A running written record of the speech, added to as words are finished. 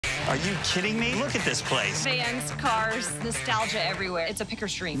Are you kidding me? Look at this place. Vans, cars, nostalgia everywhere. It's a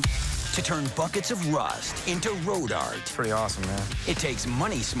picker's dream. To turn buckets of rust into road art. Pretty awesome, man. It takes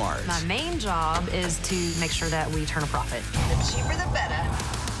money smarts. My main job is to make sure that we turn a profit. The cheaper, the better.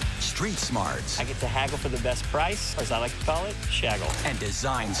 Street smarts. I get to haggle for the best price, or as I like to call it, shaggle. And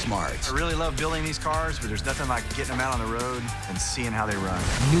design smarts. I really love building these cars, but there's nothing like getting them out on the road and seeing how they run.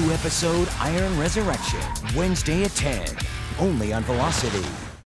 New episode Iron Resurrection, Wednesday at 10, only on Velocity.